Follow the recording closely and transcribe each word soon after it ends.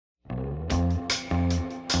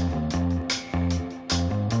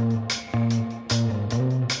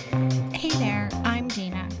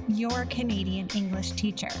your Canadian English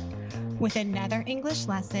teacher with another English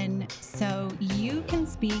lesson so you can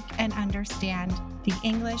speak and understand the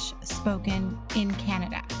English spoken in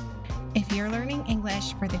Canada. If you're learning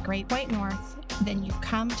English for the Great White North, then you've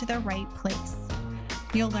come to the right place.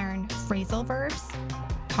 You'll learn phrasal verbs,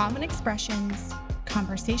 common expressions,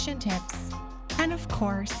 conversation tips, and of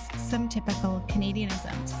course, some typical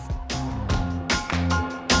Canadianisms.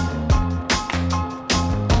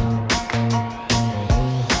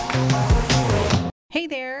 Hey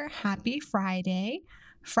there, happy Friday.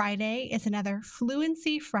 Friday is another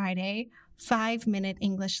Fluency Friday 5-minute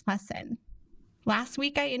English lesson. Last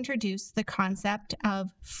week I introduced the concept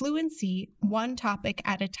of fluency one topic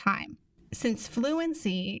at a time. Since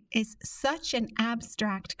fluency is such an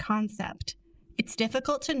abstract concept, it's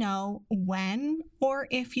difficult to know when or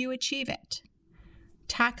if you achieve it.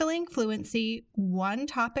 Tackling fluency one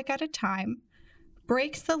topic at a time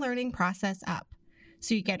breaks the learning process up,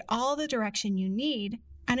 so you get all the direction you need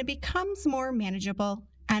and it becomes more manageable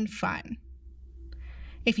and fun.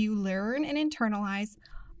 If you learn and internalize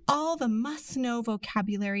all the must-know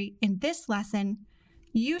vocabulary in this lesson,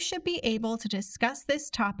 you should be able to discuss this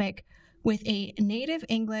topic with a native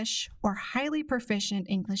English or highly proficient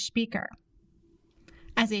English speaker.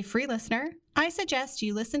 As a free listener, I suggest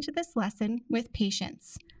you listen to this lesson with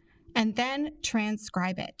patience and then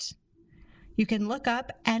transcribe it. You can look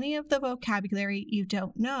up any of the vocabulary you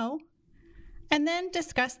don't know and then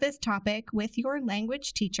discuss this topic with your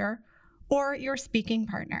language teacher or your speaking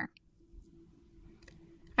partner.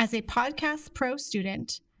 As a Podcast Pro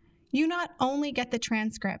student, you not only get the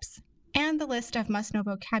transcripts and the list of must-know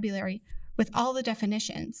vocabulary with all the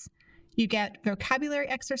definitions, you get vocabulary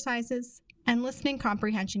exercises and listening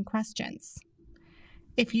comprehension questions.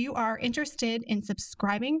 If you are interested in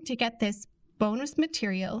subscribing to get this bonus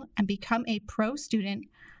material and become a pro student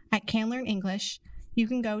at CanLearn English, you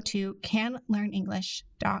can go to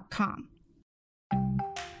canlearnenglish.com.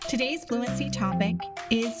 Today's fluency topic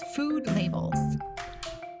is food labels.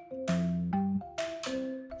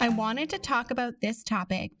 I wanted to talk about this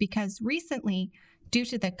topic because recently, due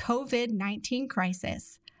to the COVID-19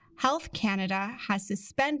 crisis, Health Canada has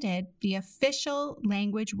suspended the official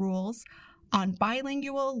language rules on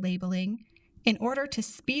bilingual labeling in order to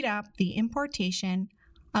speed up the importation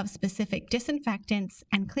of specific disinfectants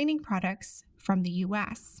and cleaning products from the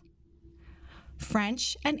U.S.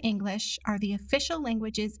 French and English are the official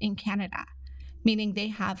languages in Canada, meaning they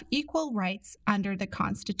have equal rights under the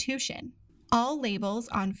Constitution. All labels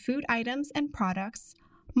on food items and products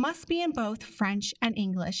must be in both French and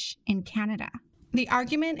English in Canada. The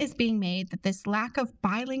argument is being made that this lack of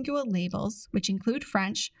bilingual labels, which include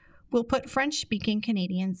French, will put French-speaking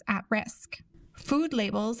Canadians at risk. Food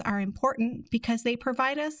labels are important because they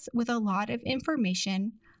provide us with a lot of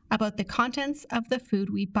information about the contents of the food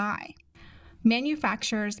we buy.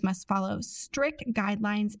 Manufacturers must follow strict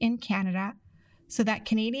guidelines in Canada so that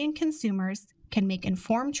Canadian consumers can make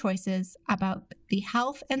informed choices about the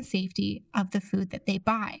health and safety of the food that they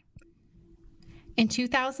buy. In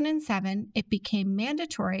 2007, it became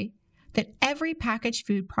mandatory that every packaged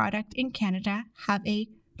food product in Canada have a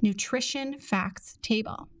nutrition facts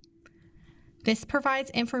table. This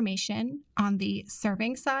provides information on the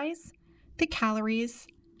serving size, the calories,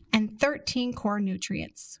 and 13 core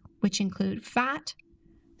nutrients, which include fat,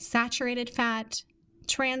 saturated fat,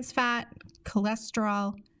 trans fat,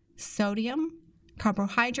 cholesterol, sodium,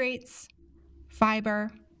 carbohydrates,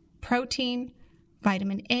 fiber, protein,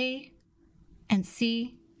 vitamin A and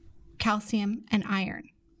C, calcium, and iron.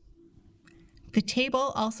 The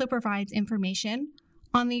table also provides information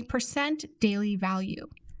on the percent daily value,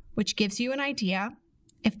 which gives you an idea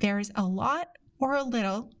if there is a lot or a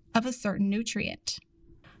little of a certain nutrient.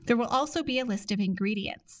 There will also be a list of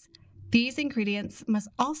ingredients. These ingredients must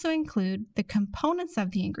also include the components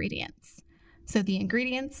of the ingredients, so the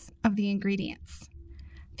ingredients of the ingredients.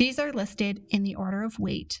 These are listed in the order of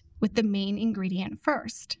weight, with the main ingredient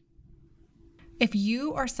first. If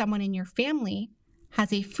you or someone in your family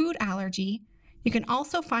has a food allergy, you can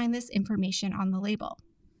also find this information on the label.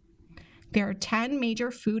 There are 10 major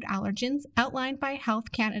food allergens outlined by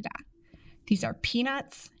Health Canada. These are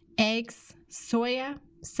peanuts, eggs, soya,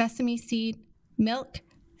 sesame seed, milk,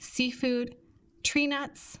 seafood, tree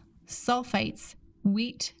nuts, sulfites,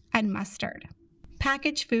 wheat, and mustard.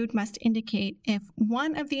 Packaged food must indicate if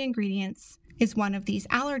one of the ingredients is one of these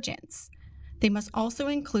allergens. They must also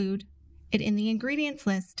include it in the ingredients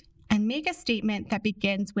list and make a statement that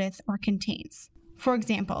begins with or contains. For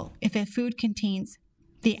example, if a food contains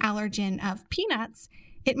the allergen of peanuts,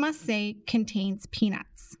 it must say contains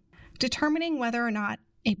peanuts. Determining whether or not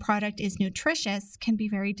a product is nutritious can be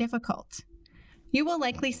very difficult. You will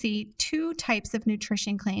likely see two types of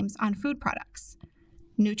nutrition claims on food products: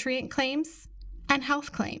 nutrient claims and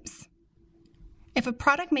health claims. If a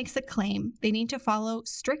product makes a claim, they need to follow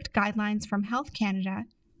strict guidelines from Health Canada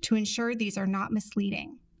to ensure these are not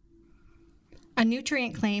misleading. A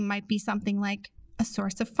nutrient claim might be something like a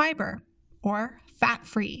source of fiber or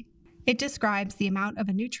fat-free. It describes the amount of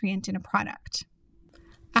a nutrient in a product.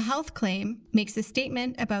 A health claim makes a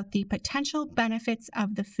statement about the potential benefits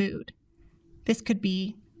of the food. This could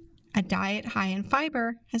be a diet high in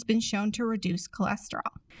fiber has been shown to reduce cholesterol.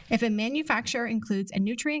 If a manufacturer includes a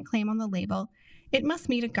nutrient claim on the label, it must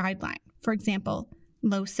meet a guideline. For example,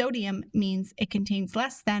 low sodium means it contains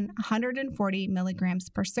less than 140 milligrams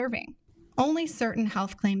per serving. Only certain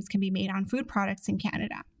health claims can be made on food products in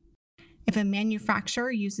Canada. If a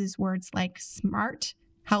manufacturer uses words like smart,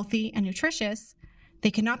 healthy, and nutritious,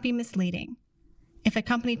 they cannot be misleading. If a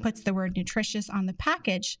company puts the word nutritious on the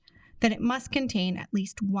package, then it must contain at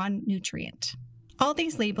least one nutrient. All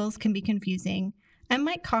these labels can be confusing and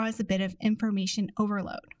might cause a bit of information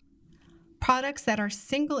overload. Products that are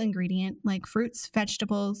single ingredient, like fruits,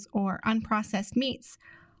 vegetables, or unprocessed meats,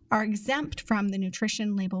 are exempt from the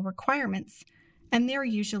nutrition label requirements, and they're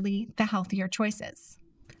usually the healthier choices.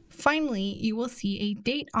 Finally, you will see a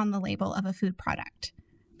date on the label of a food product.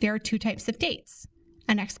 There are two types of dates: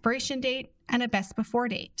 an expiration date and a best before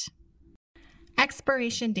date.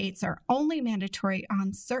 Expiration dates are only mandatory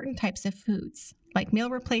on certain types of foods, like meal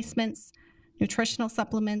replacements, nutritional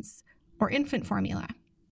supplements, or infant formula.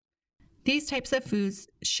 These types of foods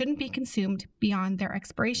shouldn't be consumed beyond their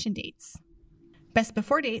expiration dates. Best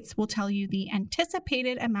before dates will tell you the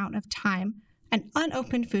anticipated amount of time an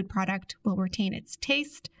unopened food product will retain its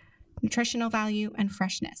taste, nutritional value, and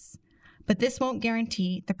freshness, but this won't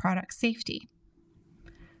guarantee the product's safety.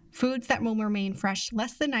 Foods that will remain fresh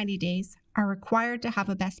less than 90 days are required to have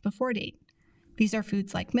a best before date. These are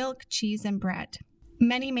foods like milk, cheese, and bread.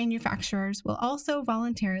 Many manufacturers will also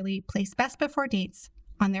voluntarily place best before dates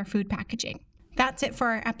on their food packaging. That's it for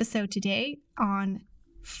our episode today on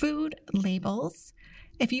food labels.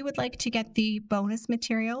 If you would like to get the bonus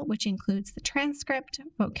material, which includes the transcript,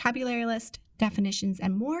 vocabulary list, definitions,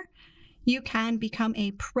 and more, you can become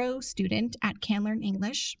a pro student at CanLearn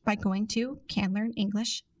English by going to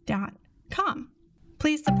canlearnenglish.com.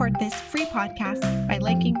 Please support this free podcast by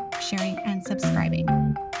liking, sharing, and subscribing.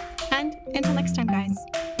 And until next time, guys,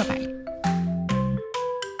 bye-bye.